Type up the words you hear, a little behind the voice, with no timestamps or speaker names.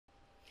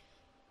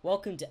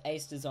Welcome to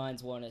Ace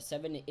Designs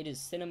 107. It is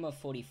Cinema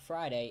 40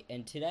 Friday,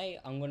 and today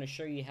I'm going to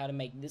show you how to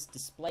make this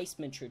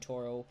displacement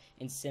tutorial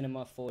in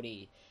Cinema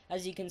 40.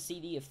 As you can see,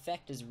 the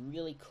effect is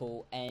really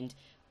cool, and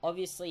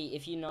obviously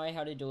if you know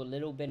how to do a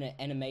little bit of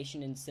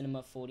animation in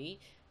Cinema 40,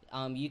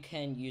 you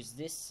can use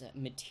this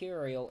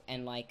material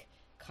and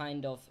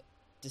kind of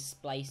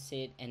displace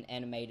it and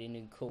animate it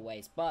in cool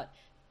ways. But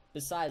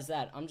besides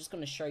that, I'm just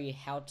going to show you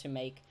how to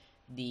make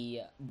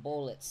the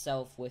ball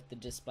itself with the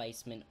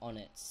displacement on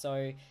it.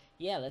 So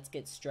yeah, let's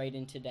get straight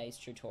into today's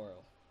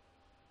tutorial.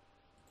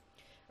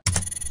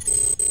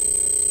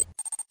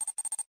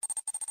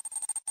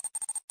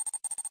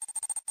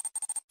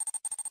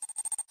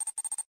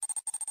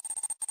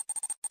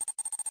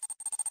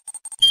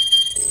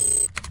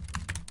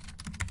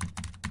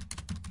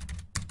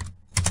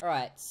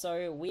 Alright,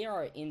 so we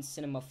are in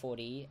Cinema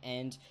 40,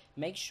 and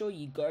make sure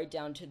you go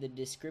down to the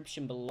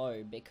description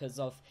below, because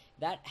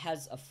that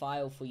has a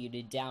file for you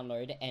to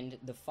download, and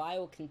the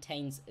file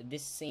contains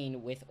this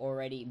scene with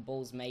already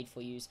balls made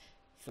for use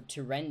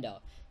to render.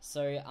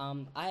 So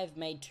I have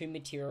made two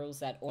materials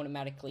that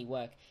automatically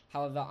work.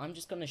 However, I'm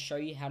just going to show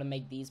you how to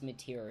make these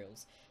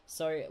materials.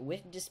 So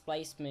with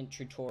displacement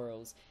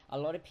tutorials, a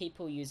lot of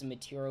people use a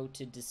material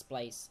to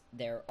displace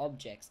their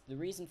objects. The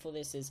reason for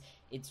this is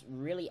it's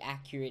really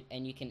accurate,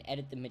 and you can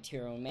edit the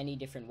material in many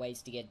different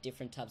ways to get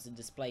different types of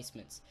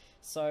displacements.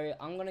 So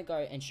I'm going to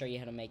go and show you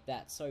how to make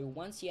that. So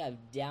once you have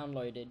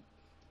downloaded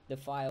the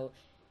file,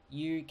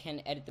 you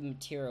can edit the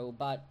material,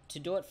 but to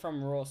do it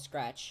from raw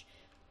scratch,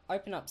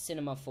 open up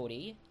Cinema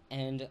 40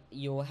 and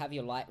you'll have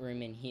your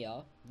Lightroom in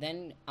here.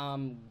 Then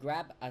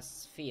grab a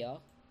sphere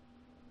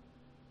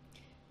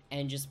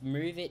and just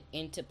move it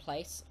into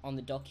place on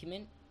the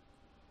document.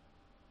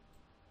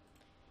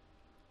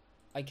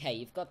 Okay,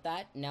 you've got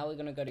that. Now we're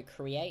going to go to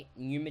create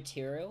new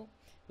material.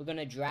 We're going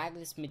to drag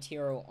this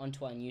material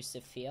onto our new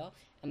sphere,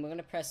 and we're going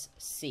to press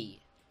C.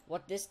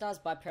 What this does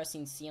by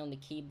pressing C on the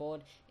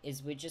keyboard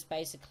is we're just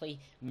basically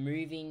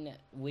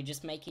we're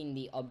just making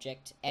the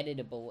object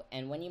editable,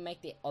 and when you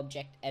make the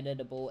object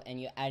editable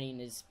and you're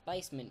adding a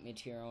displacement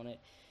material on it,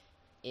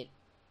 it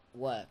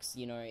works.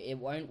 You know, it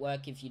won't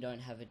work if you don't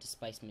have a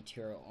displacement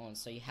material on,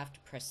 so you have to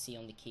press C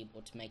on the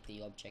keyboard to make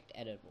the object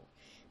editable.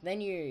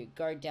 Then you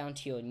go down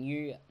to your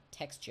new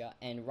texture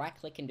and right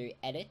click and do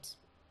edit.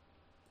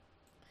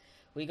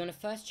 We're going to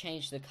first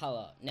change the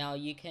color. Now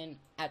you can,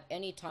 at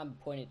any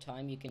point in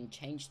time, you can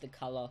change the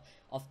color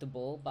of the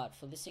ball, but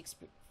for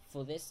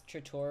this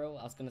tutorial,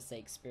 I was going to say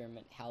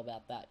experiment, how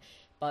about that?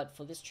 But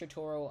for this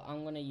tutorial,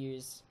 I'm going to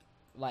use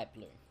light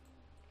blue.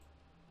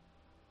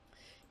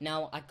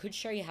 Now, I could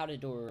show you how to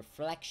do a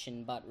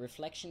reflection, but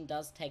reflection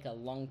does take a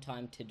long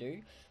time to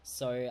do,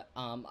 so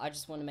I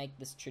just want to make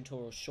this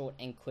tutorial short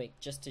and quick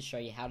just to show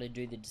you how to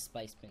do the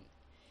displacement.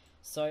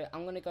 So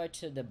I'm going to go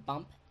to the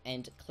bump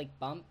and click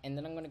bump, and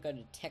then I'm going to go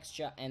to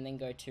texture and then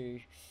go to,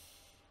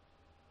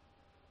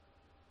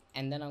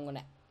 and then I'm going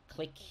to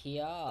click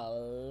here,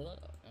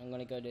 I'm going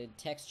to go to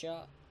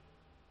texture,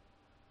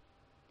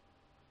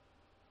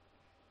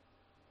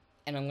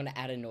 and I'm going to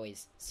add a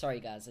noise. Sorry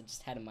guys, I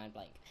just had a mind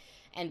blank.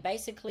 And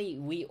basically,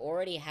 we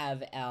already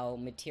have our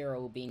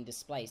material being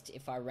displaced.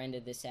 If I render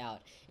this out,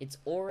 it's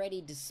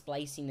already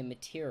displacing the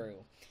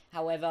material.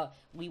 However,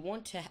 we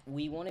want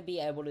to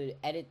be able to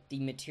edit the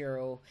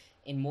material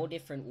in more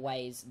different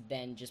ways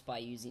than just by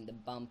using the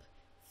bump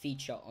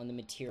feature on the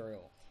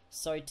material.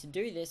 So to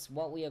do this,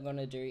 what we are going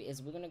to do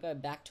is we're going to go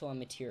back to our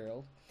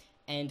material,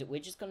 and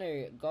we're just going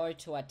to go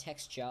to our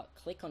texture,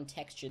 click on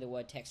texture, the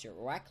word texture,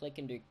 right click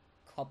and do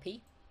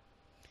copy.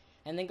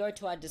 And then go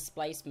to our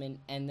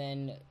displacement and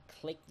then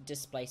click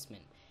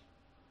displacement.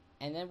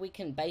 And then we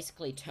can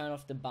basically turn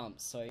off the bump.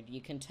 So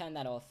you can turn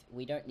that off.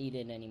 We don't need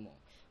it anymore.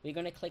 We're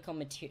going to click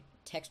on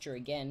texture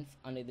again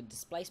under the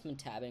displacement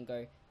tab and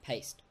go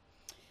paste.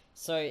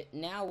 So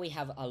now we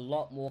have a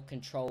lot more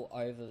control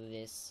over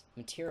this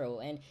material.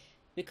 And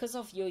because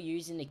of you're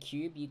using the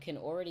cube, you can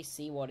already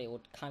see what it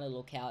would kind of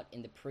look out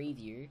in the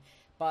preview.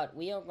 But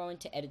we are going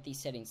to edit these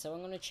settings. So I'm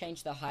going to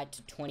change the height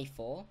to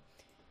 24.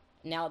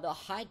 Now, the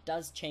height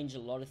does change a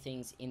lot of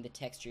things in the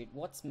texture.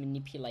 What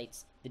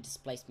manipulates the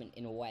displacement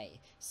in a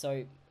way.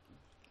 So,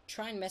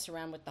 try and mess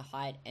around with the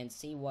height and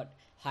see what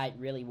height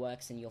really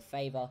works in your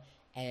favor.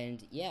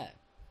 And, yeah.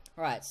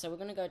 Alright, so we're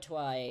going to go to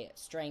our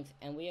strength,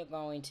 and we are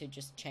going to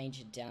just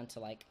change it down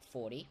to,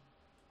 40.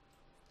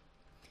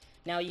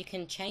 Now, you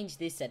can change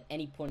this at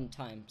any point in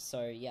time.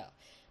 So, yeah.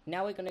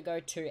 Now we're going to go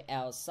to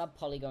our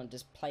sub-polygon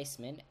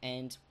displacement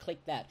and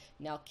click that.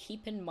 Now,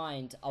 keep in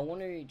mind, I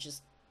want to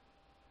just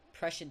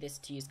pressure this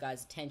to you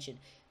guys' attention.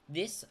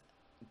 This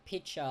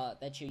picture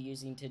that you're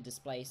using to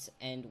displace,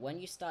 and when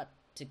you start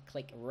to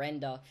click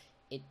render,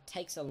 it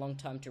takes a long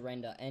time to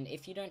render. And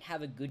if you don't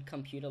have a good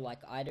computer like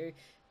I do,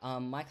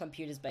 my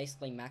computer's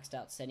basically maxed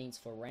out settings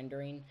for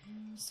rendering,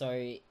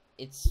 so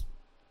it's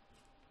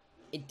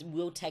it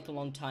will take a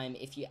long time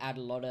if you add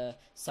a lot of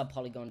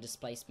sub-polygon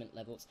displacement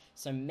levels.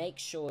 So make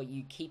sure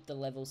you keep the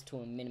levels to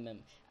a minimum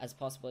as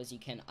possible as you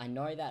can. I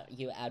know that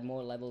you add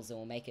more levels, it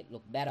will make it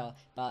look better,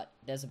 but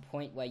there's a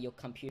point where your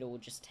computer will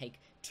just take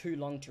too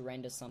long to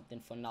render something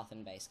for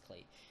nothing,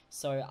 basically.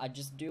 So I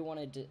just do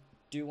want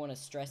to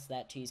stress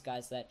that to you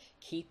guys, that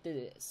keep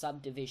the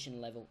subdivision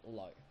level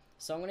low.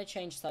 So I'm going to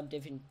change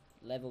subdivision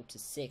level to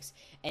 6,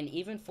 and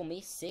even for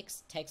me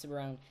 6 takes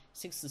around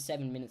 6 to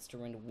 7 minutes to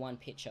render one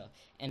picture,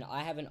 and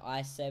I have an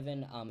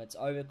i7, it's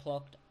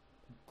overclocked,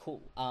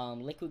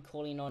 liquid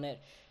cooling on it,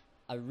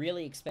 a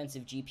really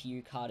expensive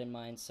GPU card in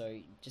mine. So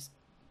just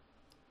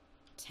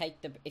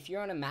if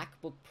you're on a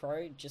MacBook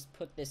Pro, just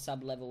put this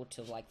sub level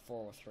to like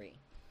 4 or 3.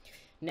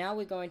 Now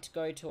we're going to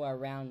go to our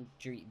round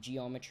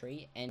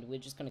geometry, and we're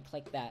just going to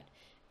click that,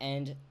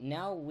 and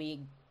now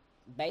we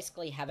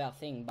basically have our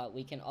thing, but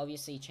we can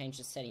obviously change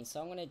the settings. So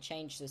I'm going to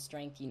change the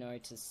strength, you know,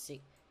 to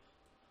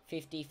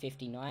 50,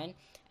 59,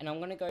 and I'm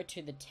going to go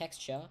to the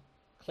texture,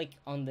 click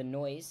on the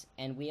noise,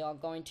 and we are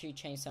going to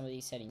change some of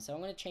these settings. So I'm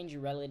going to change the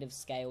relative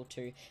scale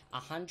to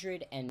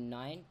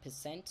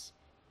 109%,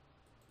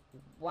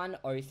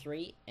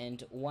 103,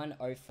 and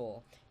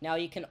 104. Now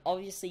you can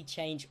obviously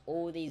change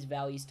all these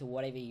values to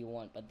whatever you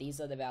want, but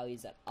these are the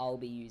values that I'll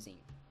be using.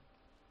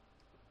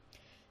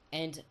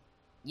 And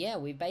yeah,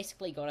 we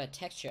basically got a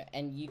texture,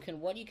 and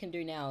what you can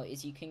do now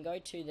is you can go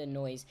to the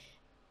noise,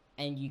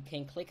 and you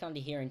can click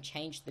under here and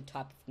change the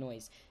type of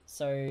noise.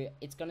 So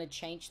it's going to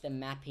change the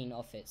mapping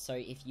of it. So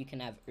if you can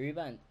have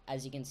Uber, and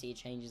as you can see it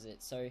changes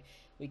it. So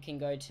we can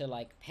go to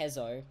like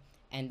Pezzo,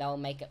 and they'll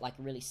make it like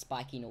really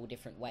spiky in all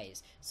different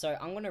ways. So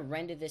I'm going to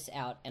render this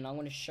out, and I'm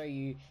going to show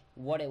you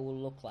what it will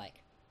look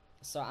like.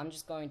 So I'm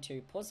just going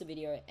to pause the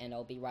video, and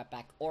I'll be right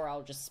back, or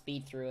I'll just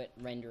speed through it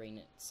rendering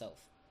itself.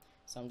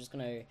 So I'm just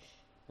going to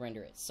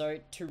render it. So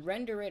to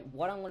render it,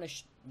 what I'm going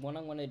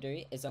to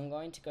do is I'm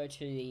going to go to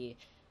the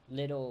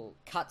little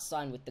cut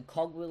sign with the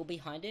cogwheel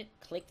behind it,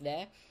 click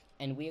there,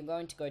 and we are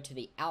going to go to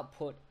the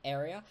output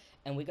area,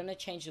 and we're going to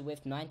change the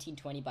width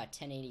 1920 by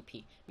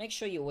 1080p. Make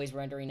sure you're always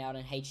rendering out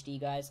in HD,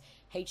 guys.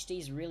 HD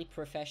is really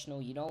professional.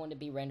 You don't want to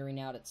be rendering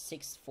out at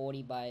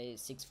 640 by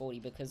 640,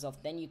 because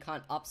then you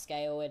can't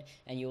upscale it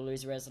and you'll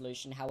lose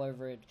resolution.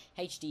 However, at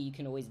HD you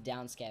can always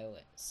downscale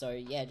it. So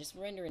yeah, just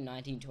render in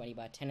 1920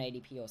 by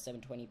 1080p or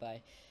 720 by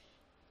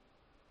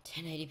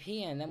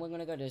 1080p, and then we're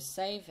going to go to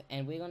save,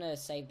 and we're going to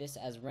save this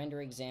as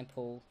render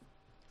example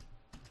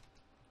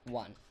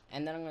 1.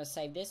 And then I'm going to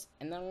save this,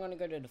 and then I'm going to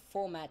go to the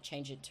format,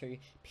 change it to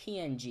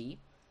PNG,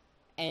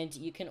 and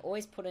you can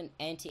always put an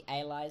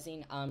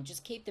anti-aliasing.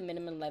 Just keep the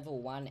minimum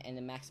level 1 and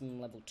the maximum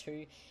level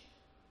 2.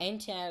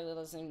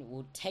 Anti-aliasing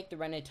will take the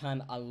render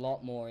time a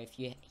lot more if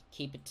you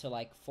keep it to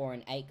like 4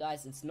 and 8,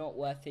 guys. It's not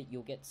worth it.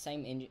 You'll get the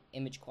same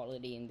image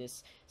quality in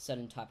this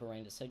certain type of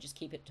render. So just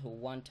keep it to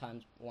 1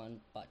 times 1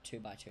 but 2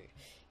 by 2.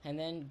 And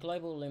then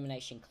global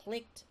illumination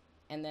clicked,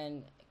 and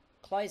then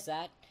close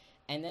that,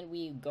 and then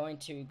we're going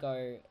to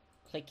go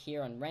click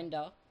here on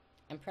render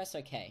and press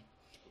OK.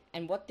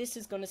 And what this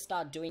is going to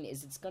start doing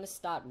is it's going to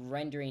start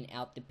rendering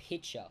out the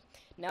picture.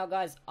 Now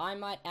guys, I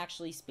might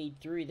actually speed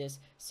through this,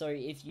 so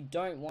if you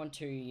don't want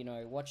to, you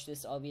know, watch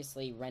this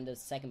obviously render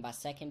second by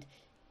second,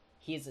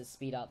 here's a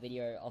speed art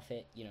video of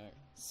it, you know,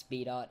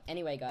 speed art.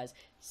 Anyway guys,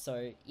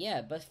 so yeah,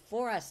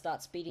 before I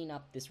start speeding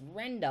up this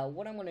render,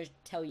 what I'm going to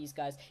tell you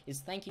guys is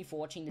thank you for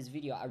watching this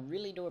video. I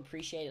really do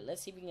appreciate it.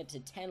 Let's see if we can get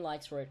to 10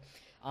 likes for it.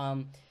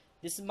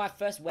 This is my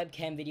first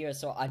webcam video,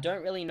 so I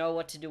don't really know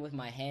what to do with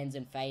my hands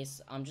and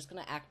face. I'm just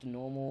gonna act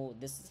normal.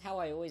 This is how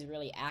I always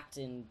really act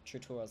in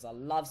tutorials. I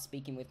love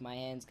speaking with my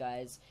hands,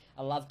 guys.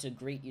 I love to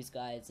greet you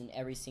guys in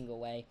every single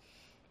way.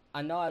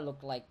 I know I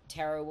look like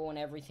terrible and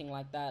everything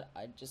like that.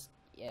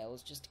 Yeah, it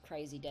was just a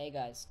crazy day,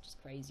 guys.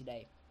 Just crazy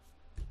day.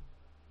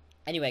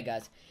 Anyway,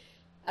 guys,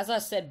 as I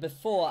said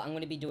before, I'm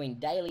going to be doing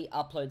daily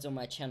uploads on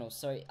my channel,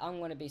 so I'm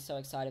going to be so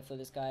excited for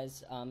this,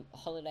 guys.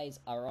 Holidays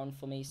are on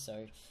for me,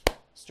 so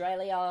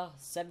Australia,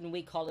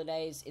 7-week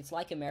holidays. It's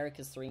like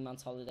America's 3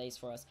 months holidays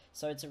for us,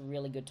 so it's a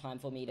really good time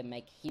for me to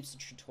make heaps of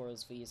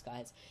tutorials for you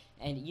guys.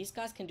 And you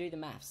guys can do the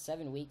math.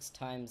 7 weeks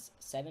times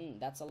 7,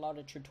 that's a lot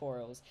of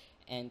tutorials,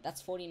 and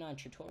that's 49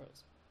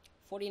 tutorials.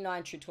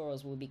 49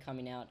 tutorials will be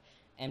coming out,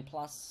 and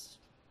plus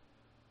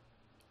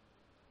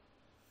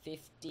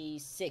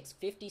 56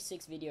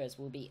 videos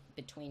will be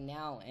between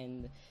now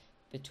and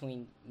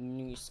between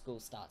new school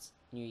starts,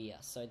 new year.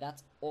 So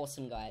that's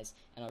awesome, guys,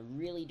 and I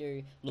really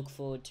do look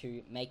forward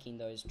to making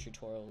those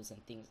tutorials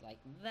and things like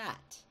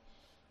that.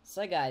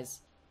 So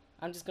guys,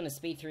 I'm just gonna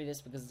speed through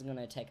this because it's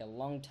gonna take a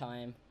long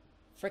time,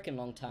 freaking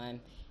long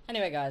time.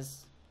 Anyway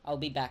guys, I'll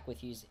be back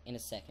with you in a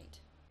second.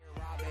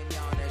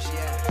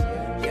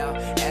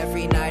 Yeah,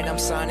 every night I'm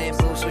signing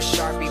boots with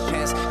Sharpie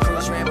pens.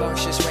 Cruise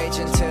rambunctious,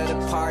 raging till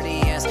the party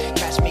ends.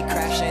 Catch me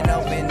crashing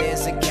open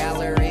is the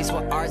galleries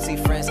with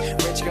artsy friends.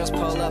 Rich girls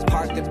pull up,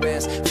 park the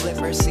Benz. Flip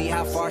her, see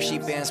how far she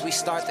bends. We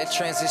start the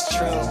trends, it's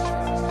true.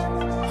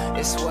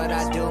 It's what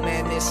I do,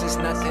 man, this is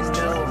nothing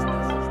new.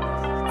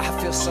 I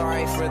feel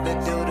sorry for the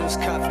dude who's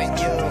cuffing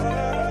you.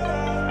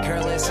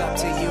 Girl, it's up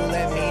to you,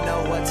 let me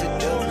know what to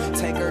do.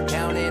 Take her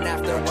down and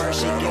afterwards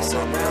she gets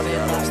around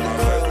and loves the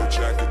crew.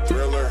 Jacket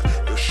thriller,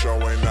 the show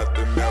ain't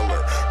nothing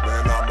Miller.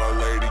 Man, I'm a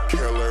lady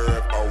killer.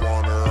 If I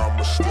want her,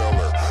 I'ma steal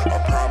her.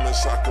 I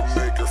promise I can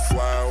make her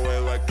fly away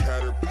like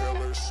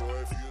caterpillars. So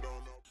if you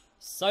don't know.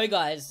 So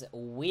guys,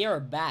 we are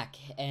back,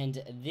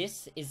 and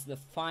this is the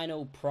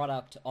final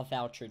product of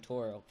our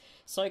tutorial.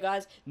 So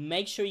guys,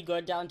 make sure you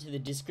go down to the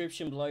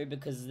description below,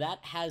 because that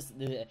has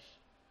the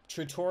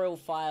tutorial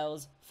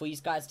files for you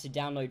guys to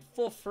download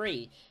for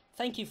free.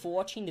 Thank you for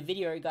watching the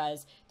video,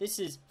 guys. This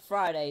is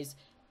Friday's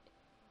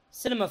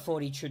Cinema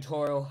 40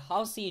 tutorial.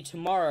 I'll see you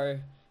tomorrow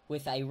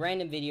with a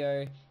random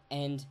video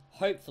and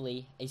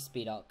hopefully a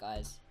speed up,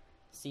 guys.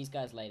 See you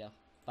guys later.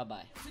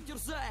 Bye-bye.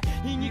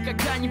 И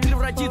никогда не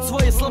превратит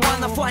свои слова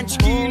на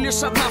фанчики. И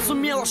лишь одна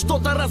сумела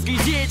что-то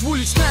разглядеть в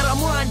уличной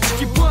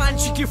романтике.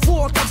 Банчики,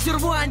 фото,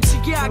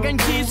 сервантики,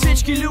 огоньки и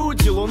свечки,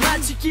 люди,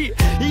 лунатики.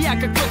 И я,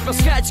 как тот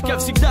паскачка,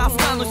 всегда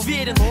останусь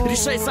верен.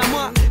 Решай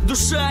сама,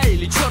 душа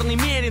или черный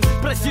мерин.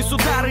 Прости,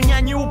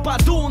 сударыня, не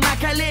упаду на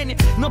колени,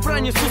 но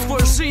пронесу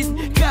свою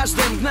жизнь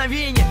каждое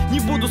мгновение. Не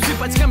буду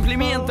сыпать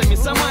комплиментами,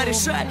 сама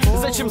решай,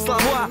 зачем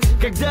слова,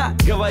 когда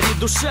говорит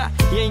душа.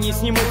 Я не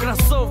сниму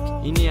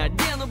кроссовки и не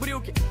одену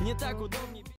брюки, не так удобнее.